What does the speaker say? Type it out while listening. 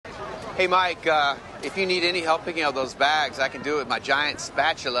Hey, Mike, if you need any help picking out those bags, I can do it with my giant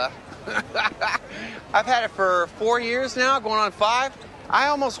spatula. I've had it for 4 years now, going on 5. I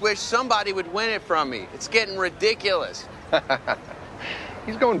almost wish somebody would win it from me. It's getting ridiculous.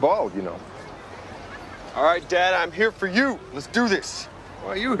 He's going bald, you know. All right, Dad, I'm here for you. Let's do this.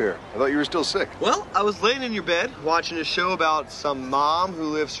 Why are you here? I thought you were still sick. Well, I was laying in your bed watching a show about some mom who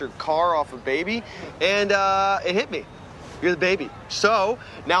lifts her car off a baby, and it hit me. You're the baby. So,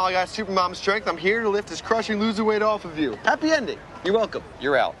 now I got supermom strength. I'm here to lift this crushing loser weight off of you. Happy ending. You're welcome.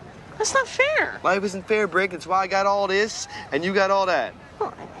 You're out. That's not fair. Life isn't fair, Brick. It's why I got all this, and you got all that.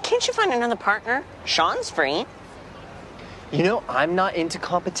 Well, can't you find another partner? Sean's free. You know, I'm not into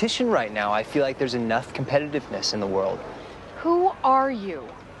competition right now. I feel like there's enough competitiveness in the world. Who are you?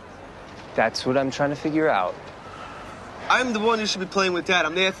 That's what I'm trying to figure out. I'm the one who should be playing with Dad.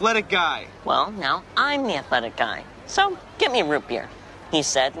 I'm the athletic guy. Well, now I'm the athletic guy. So, get me a root beer. He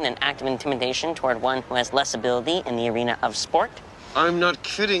said in an act of intimidation toward one who has less ability in the arena of sport. I'm not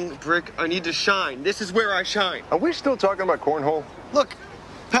kidding, Brick. I need to shine. This is where I shine. Are we still talking about cornhole? Look,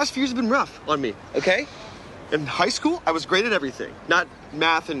 past few years have been rough on me, okay? In high school, I was great at everything. Not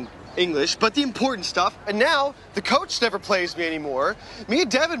math and English, but the important stuff. And now, the coach never plays me anymore. Me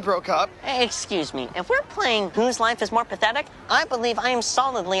and Devin broke up. Hey, excuse me. If we're playing Whose Life is More Pathetic, I believe I am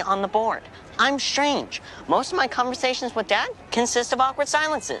solidly on the board. I'm strange. Most of my conversations with Dad consist of awkward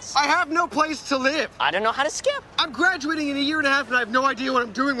silences. I have no place to live. I don't know how to skip. I'm graduating in a year and a half, and I have no idea what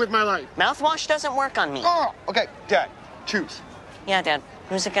I'm doing with my life. Mouthwash doesn't work on me. Oh, okay, Dad, choose. Yeah, Dad.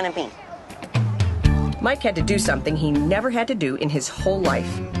 Who's it gonna be? Mike had to do something he never had to do in his whole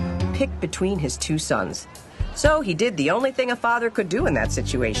life. Pick between his two sons. So he did the only thing a father could do in that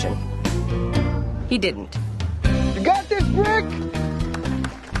situation. He didn't. You got this, Brick!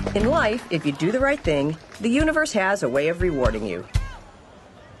 In life, if you do the right thing, the universe has a way of rewarding you.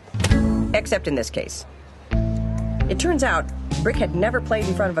 Except in this case. It turns out, Brick had never played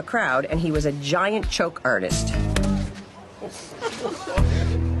in front of a crowd, and he was a giant choke artist.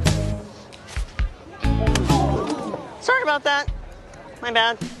 Sorry about that. My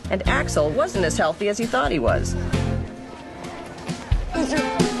bad. And Axel wasn't as healthy as he thought he was. I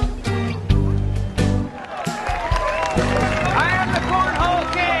am the cornhole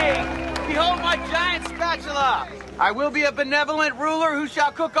king! Behold my giant spatula! I will be a benevolent ruler who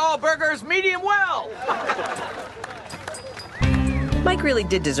shall cook all burgers medium well! Mike really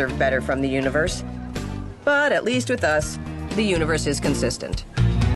did deserve better from the universe. But at least with us, the universe is consistent.